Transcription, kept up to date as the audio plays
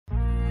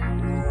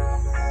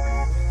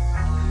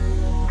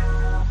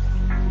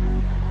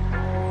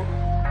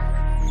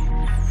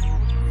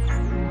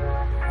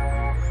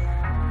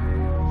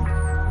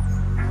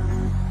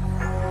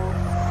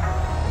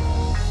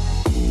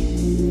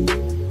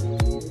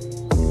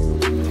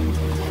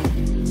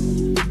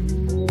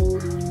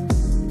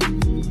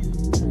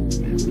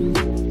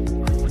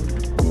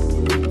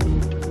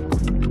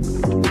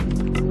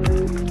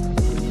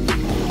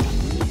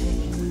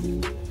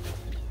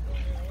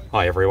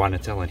Hi everyone,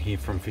 it's Alan here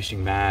from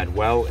FishingMad.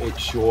 Well, it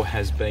sure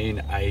has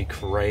been a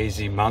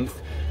crazy month.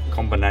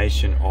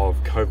 Combination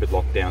of COVID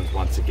lockdowns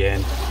once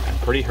again and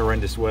pretty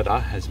horrendous weather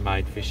has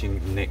made fishing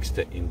next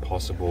to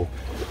impossible.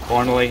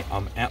 Finally,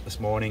 I'm out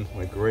this morning.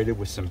 We're greeted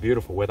with some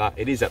beautiful weather.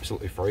 It is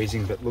absolutely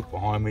freezing, but look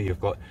behind me,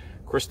 you've got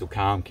crystal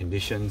calm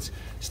conditions,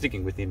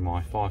 sticking within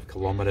my 5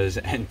 kilometers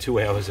and 2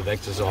 hours of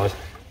exercise.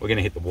 We're going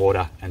to hit the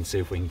water and see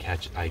if we can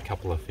catch a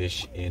couple of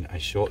fish in a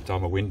short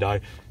time of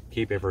window.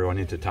 Keep everyone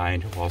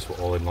entertained whilst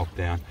we're all in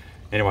lockdown.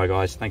 Anyway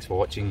guys, thanks for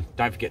watching.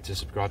 Don't forget to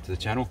subscribe to the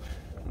channel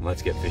and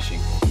let's get fishing.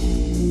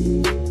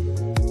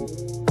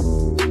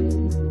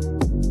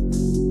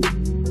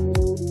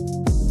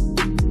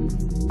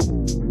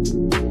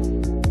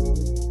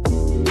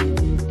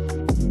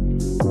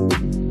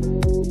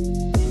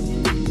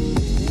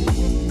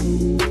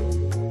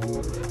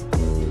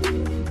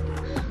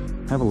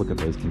 Have a look at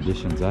these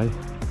conditions, eh?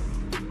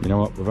 You know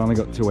what, we've only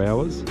got 2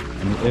 hours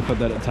and the effort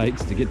that it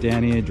takes to get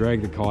down here,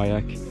 drag the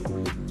kayak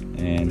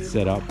and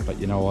set up, but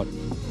you know what,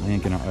 I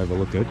ain't gonna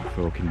overlook it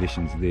for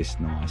conditions this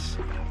nice.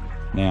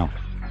 Now,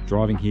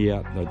 driving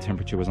here, the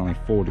temperature was only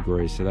 4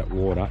 degrees, so that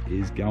water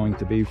is going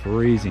to be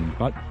freezing,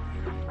 but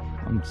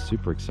I'm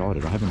super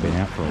excited. I haven't been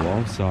out for a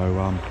while, so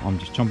I'm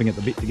just chomping at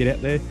the bit to get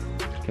out there,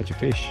 catch a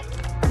fish.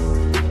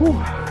 Whew.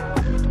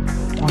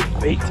 My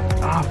feet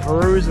are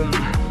frozen.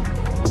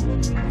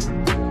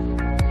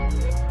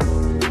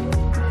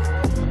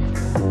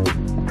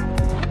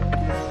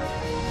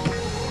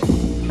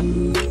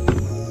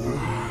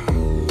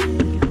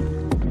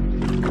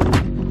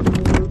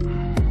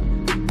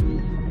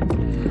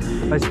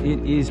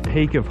 It is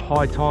peak of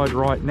high tide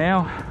right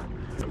now,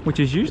 which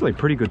is usually a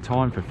pretty good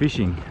time for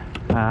fishing.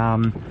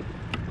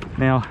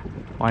 Now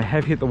I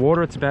have hit the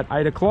water, it's about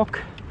 8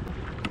 o'clock.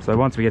 So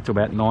once we get to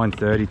about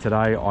 9:30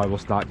 today, I will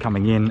start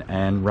coming in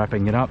and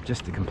wrapping it up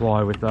just to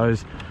comply with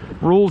those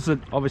rules that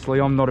obviously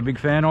I'm not a big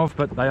fan of,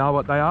 but they are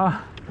what they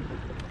are.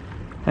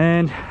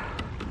 And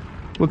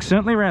look,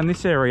 certainly around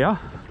this area,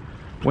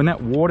 when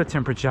that water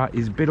temperature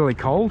is bitterly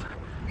cold,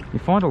 you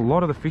find a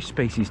lot of the fish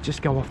species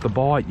just go off the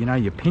bite. You know,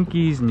 your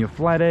pinkies and your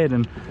flathead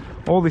and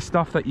all this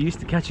stuff that you're used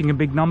to catching in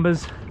big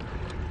numbers.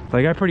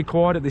 They go pretty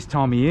quiet at this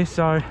time of year,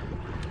 so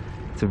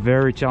it's a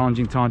very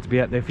challenging time to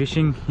be out there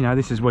fishing. You know,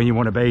 this is where you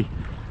want to be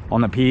on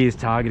the piers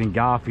targeting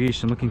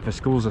garfish and looking for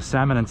schools of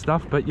salmon and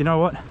stuff. But you know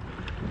what?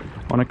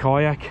 On a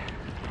kayak,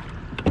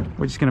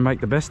 we're just going to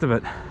make the best of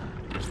it.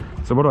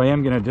 So what I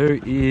am going to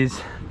do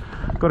is,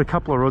 I've got a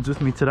couple of rods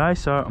with me today,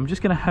 so I'm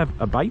just going to have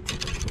a bait.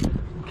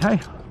 Okay.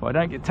 I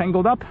don't get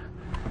tangled up,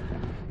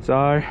 so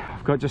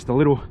I've got just a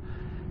little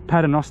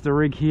paternoster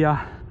rig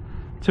here,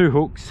 2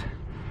 hooks.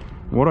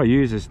 What I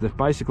use is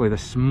basically the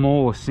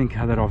smallest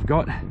sinker that I've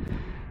got,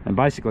 and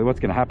basically what's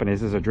going to happen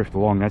is as I drift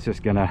along, that's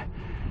just going to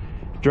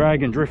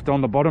drag and drift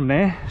on the bottom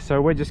there. So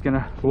we're just going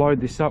to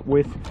load this up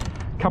with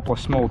a couple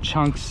of small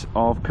chunks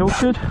of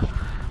pilchard.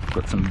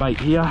 Got some bait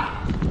here.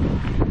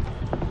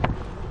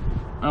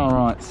 All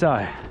right,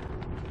 so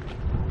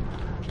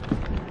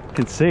you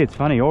can see it's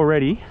funny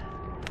already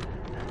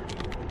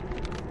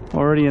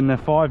in the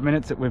 5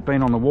 minutes that we've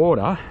been on the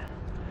water.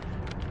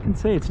 You can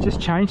see it's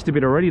just changed a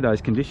bit already, those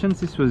conditions.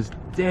 This was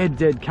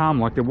dead calm,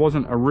 like there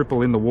wasn't a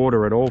ripple in the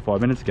water at all 5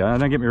 minutes ago. And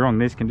don't get me wrong,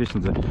 these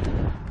conditions are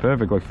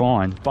perfectly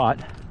fine, but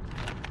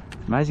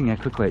it's amazing how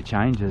quickly it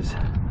changes.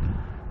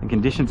 The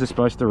conditions are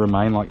supposed to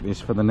remain like this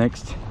for the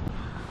next,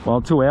 well,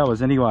 2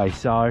 hours anyway,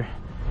 so,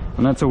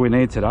 and that's all we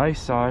need today.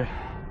 So,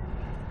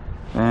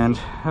 and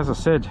as I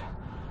said,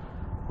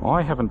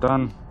 I haven't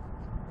done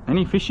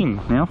any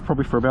fishing now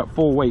probably for about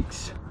 4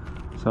 weeks.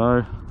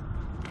 So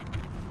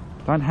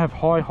don't have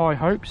high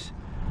hopes.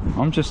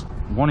 I'm just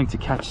wanting to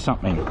catch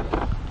something.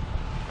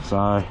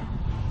 So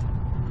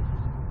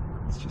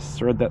let's just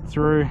thread that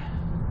through.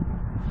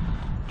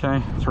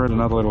 Okay, thread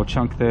another little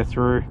chunk there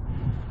through,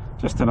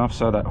 just enough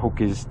so that hook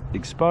is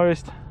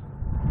exposed. The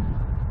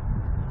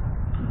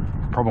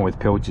problem with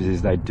pilchards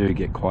is they do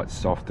get quite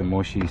soft and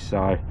mushy,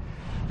 so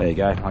there you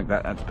go, like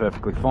that, that's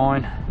perfectly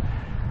fine.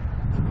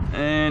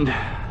 And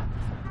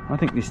I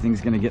think this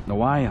thing's going to get in the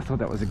way. I thought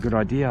that was a good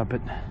idea, but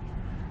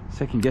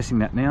second guessing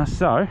that now.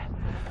 So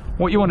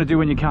what you want to do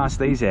when you cast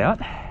these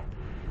out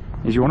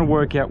is you want to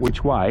work out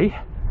which way,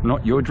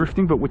 not you're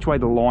drifting, but which way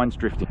the line's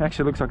drifting.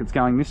 Actually looks like it's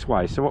going this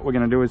way. So what we're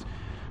going to do is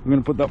I'm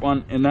going to put that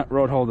one in that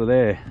rod holder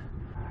there.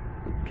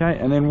 Okay,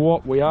 and then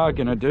what we are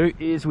going to do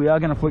is we are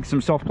going to flick some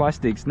soft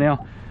plastics.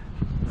 Now,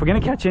 if we're going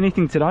to catch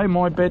anything today,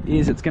 my bet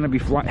is it's going to be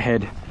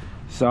flathead.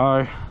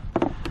 So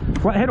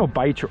flathead or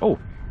bait. Oh,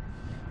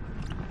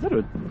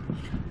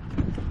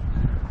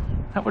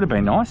 that would have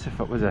been nice if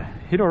it was a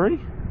hit already.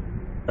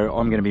 So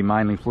I'm going to be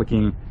mainly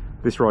flicking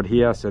this rod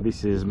here. So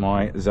this is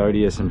my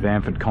Zodius and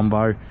Vanford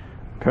combo,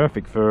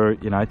 perfect for,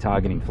 you know,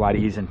 targeting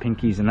flatties and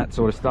pinkies and that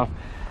sort of stuff.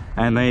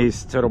 And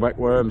these turtleback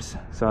worms,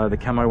 so the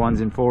camo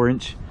ones in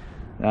 4-inch,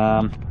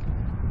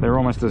 they're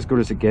almost as good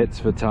as it gets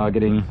for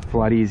targeting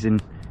flatties in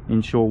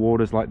inshore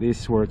waters like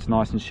this where it's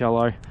nice and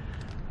shallow.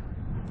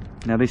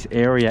 Now this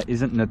area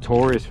isn't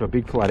notorious for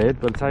big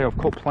flathead, but I tell you, I've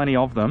caught plenty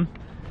of them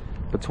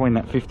between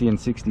that 50 and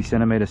 60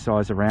 centimetre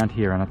size around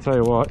here, and I tell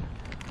you what,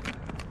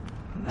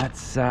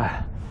 that's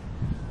I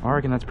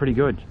reckon that's pretty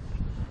good.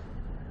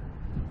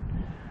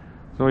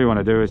 So all you want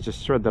to do is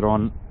just thread that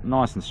on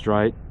nice and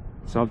straight.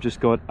 So I've just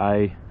got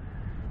a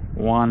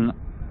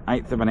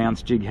 1/8 of an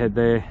ounce jig head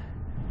there.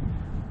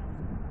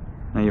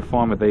 Now you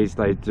find with these,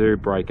 they do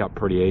break up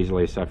pretty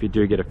easily, so if you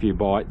do get a few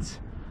bites,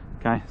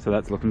 okay, so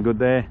that's looking good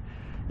there.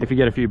 If you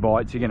get a few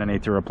bites, you're going to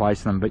need to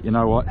replace them, but you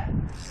know what,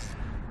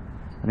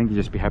 I think you'll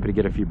just be happy to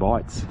get a few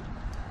bites.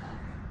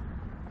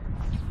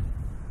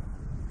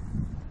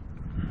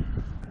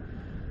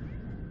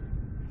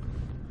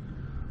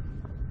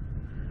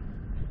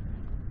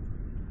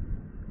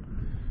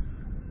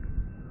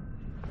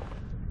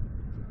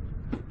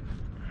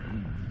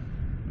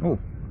 Oh,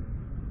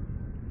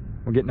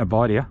 we're getting a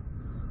bite here.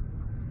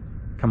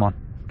 Come on,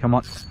 come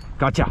on.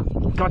 Gotcha,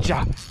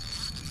 gotcha.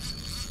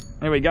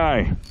 There we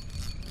go.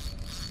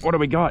 What do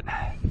we got?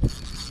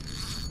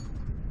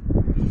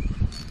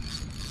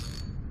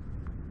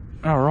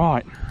 All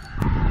right.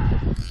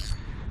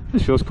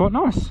 This feels quite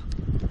nice.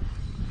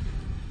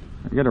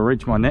 I've got to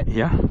reach my net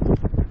here.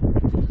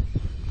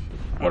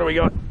 What do we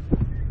got?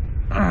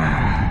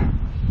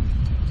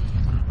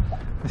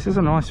 This is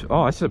a nice,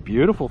 oh, this is a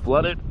beautiful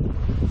flathead.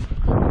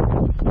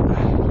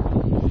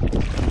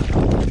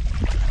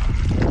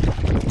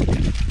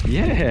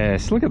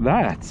 Yes, look at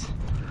that.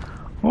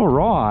 All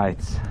right.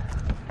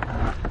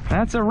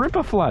 That's a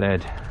ripper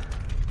flathead.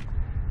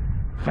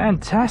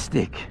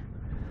 Fantastic.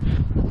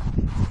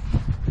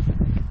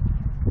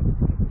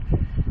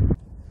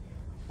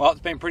 Well,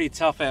 it's been pretty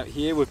tough out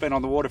here. We've been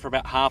on the water for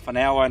about half an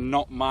hour and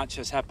not much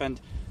has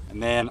happened.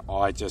 And then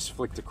I just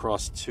flicked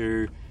across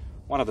to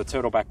one of the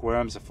turtleback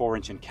worms, a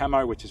 4-inch in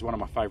camo, which is one of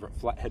my favorite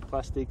flathead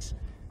plastics.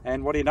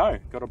 And what do you know?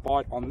 Got a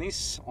bite on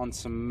this, on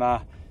some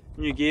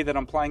new gear that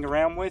I'm playing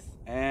around with,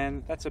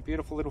 and that's a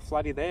beautiful little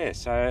flatty there.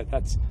 So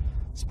that's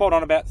spot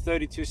on about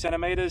 32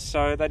 centimeters,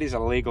 so that is a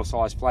legal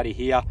size flatty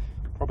here.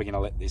 Probably going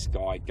to let this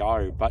guy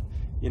go, but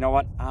you know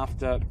what,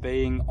 after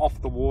being off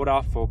the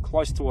water for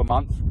close to a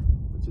month,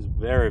 which is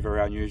very,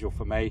 very unusual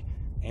for me,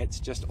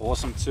 it's just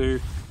awesome to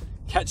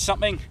catch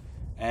something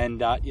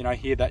and you know,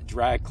 hear that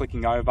drag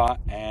clicking over.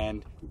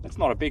 And it's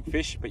not a big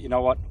fish, but you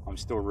know what, I'm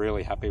still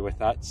really happy with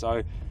that.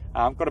 So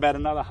I've got about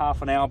another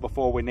half an hour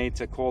before we need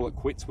to call it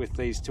quits with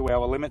these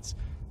 2-hour limits.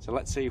 So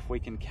let's see if we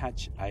can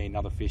catch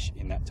another fish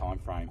in that time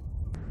frame.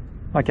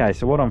 Okay,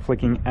 so what I'm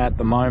flicking at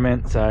the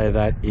moment, so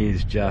that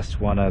is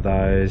just one of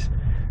those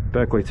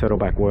Berkeley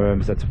turtleback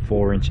worms. That's a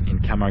 4-inch in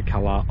camo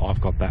color.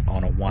 I've got that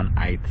on a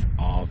 1/8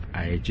 of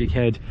a jig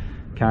head.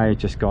 Okay,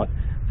 just got,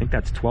 I think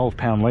that's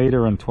 12-pound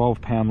leader and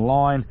 12-pound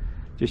line.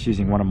 Just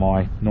using one of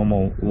my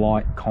normal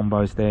light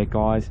combos there,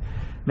 guys.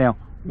 Now,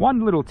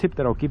 one little tip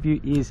that I'll give you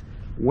is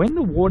when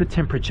the water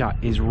temperature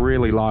is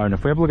really low, and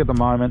if we have a look at the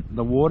moment,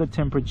 the water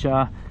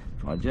temperature,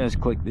 if I just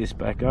click this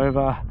back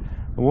over,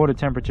 the water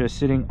temperature is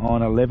sitting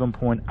on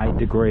 11.8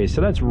 degrees.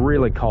 So that's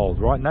really cold,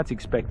 right? And that's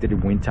expected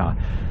in winter.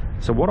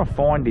 So what I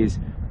find is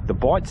the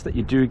bites that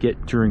you do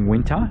get during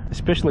winter,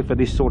 especially for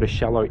this sort of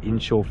shallow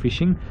inshore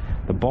fishing,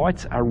 the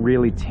bites are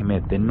really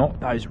timid. They're not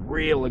those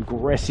real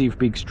aggressive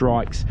big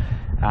strikes,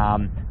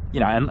 you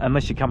know,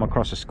 unless you come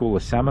across a school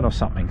of salmon or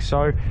something.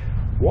 So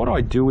what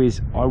I do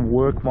is I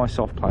work my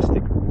soft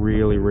plastic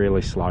really,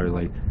 really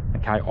slowly.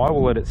 Okay, I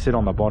will let it sit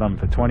on the bottom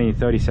for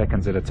 20-30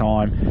 seconds at a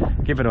time,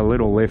 give it a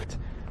little lift,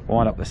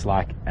 wind up the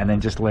slack, and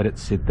then just let it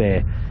sit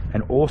there.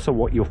 And also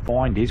what you'll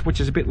find is, which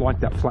is a bit like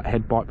that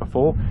flathead bite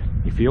before,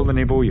 you feel the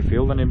nibble, you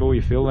feel the nibble,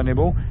 you feel the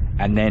nibble,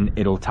 and then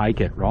it'll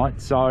take it, right?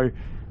 So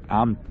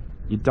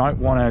you don't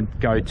want to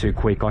go too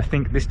quick. I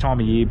think this time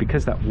of year,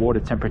 because that water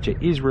temperature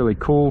is really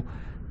cool,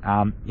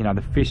 you know,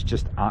 the fish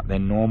just aren't their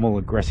normal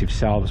aggressive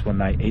selves when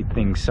they eat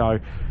things. So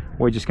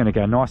we're just going to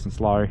go nice and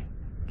slow,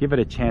 give it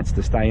a chance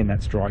to stay in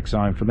that strike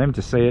zone for them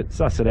to see it,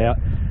 suss it out,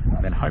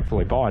 and then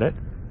hopefully bite it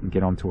and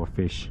get onto a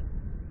fish.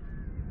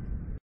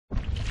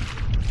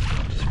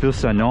 Just feels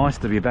so nice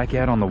to be back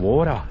out on the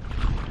water.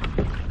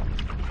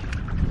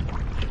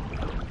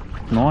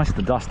 Nice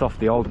to dust off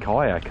the old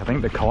kayak. I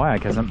think the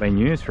kayak hasn't been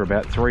used for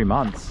about 3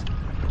 months,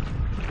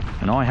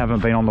 and I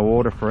haven't been on the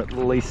water for at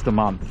least a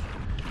month,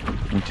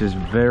 which is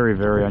very,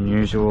 very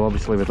unusual,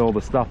 obviously, with all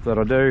the stuff that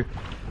I do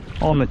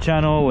on the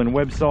channel and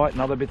website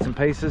and other bits and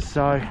pieces.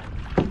 So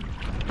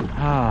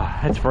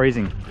it's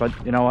freezing, but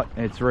you know what,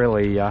 it's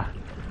really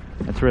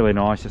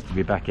nice just to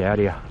be back out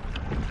here.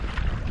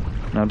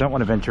 Now I don't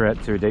want to venture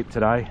out too deep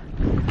today.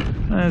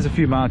 There's a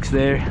few marks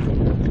there.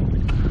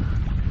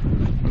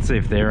 Let's see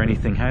if they're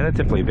anything. Hey, that's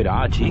definitely a bit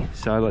archy,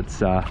 so let's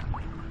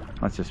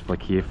just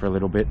flick here for a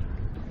little bit.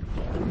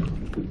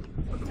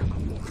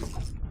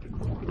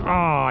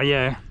 Oh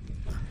yeah,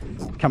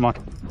 come on.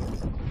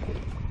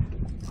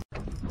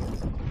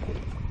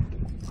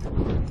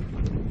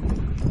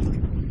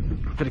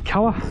 Bit of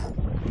colour.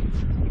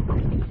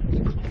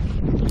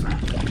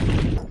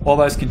 All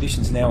those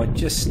conditions now are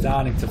just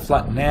starting to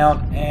flatten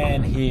out,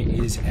 and here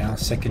is our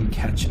second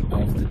catch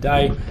of the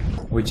day,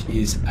 which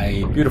is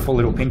a beautiful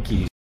little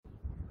pinkies.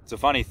 It's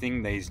a funny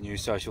thing, these new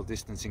social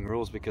distancing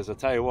rules, because I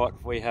tell you what,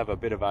 if we have a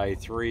bit of a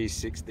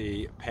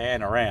 360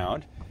 pan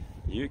around,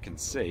 you can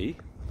see,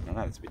 I know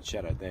it's a bit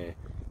shadowed there,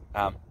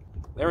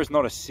 there is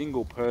not a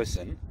single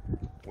person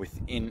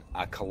within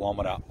a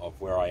kilometre of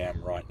where I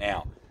am right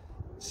now.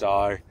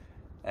 So,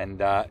 and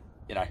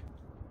you know,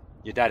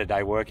 your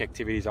day-to-day work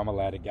activities, I'm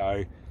allowed to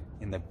go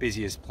in the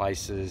busiest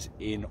places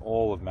in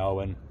all of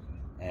Melbourne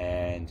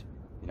and,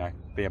 you know,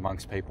 be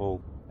amongst people,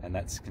 and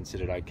that's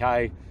considered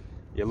okay.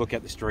 You look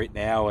at the street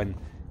now and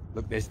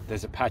look,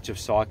 there's a patch of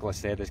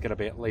cyclists there. There's going to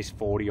be at least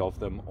 40 of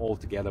them all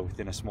together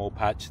within a small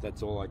patch.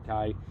 That's all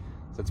okay.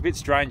 So it's a bit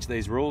strange,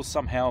 these rules.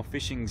 Somehow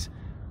fishing's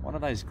one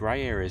of those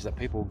grey areas that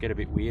people get a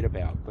bit weird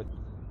about, but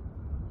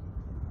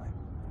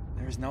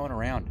there is no one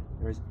around.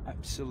 There is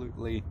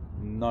absolutely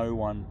no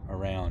one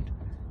around.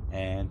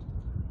 And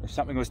if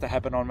something was to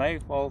happen on me,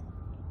 well,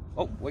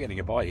 oh, we're getting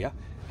a bite here.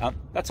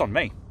 That's on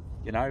me,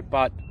 you know,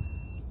 but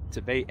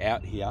to be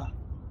out here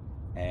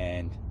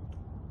and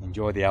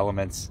enjoy the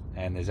elements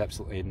and there's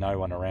absolutely no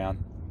one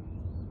around,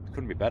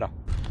 couldn't be better.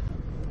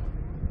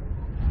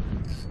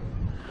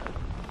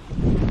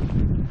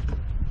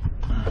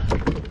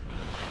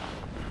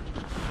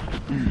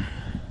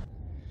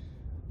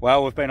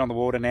 Well, we've been on the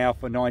water now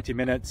for 90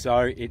 minutes, so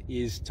it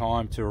is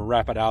time to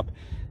wrap it up.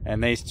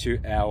 And these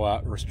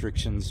 2-hour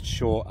restrictions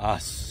sure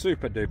are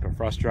super duper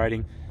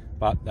frustrating,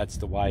 but that's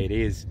the way it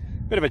is.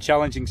 Bit of a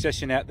challenging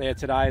session out there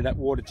today. That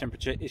water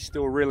temperature is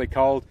still really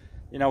cold.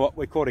 You know what,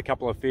 we caught a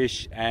couple of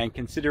fish, and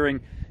considering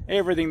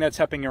everything that's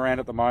happening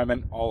around at the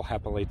moment, I'll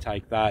happily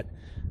take that.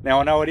 Now,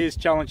 I know it is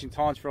challenging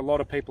times for a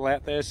lot of people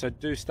out there, so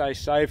do stay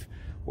safe.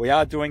 We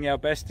are doing our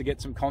best to get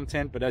some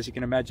content, but as you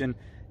can imagine,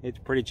 it's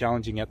pretty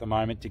challenging at the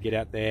moment to get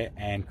out there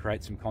and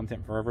create some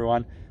content for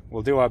everyone.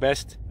 We'll do our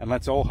best, and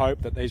let's all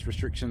hope that these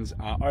restrictions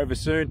are over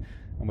soon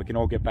and we can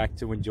all get back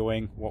to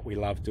enjoying what we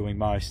love doing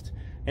most.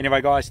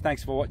 Anyway guys,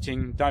 thanks for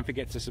watching. Don't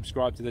forget to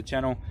subscribe to the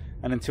channel,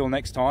 and until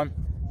next time,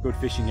 good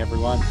fishing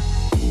everyone.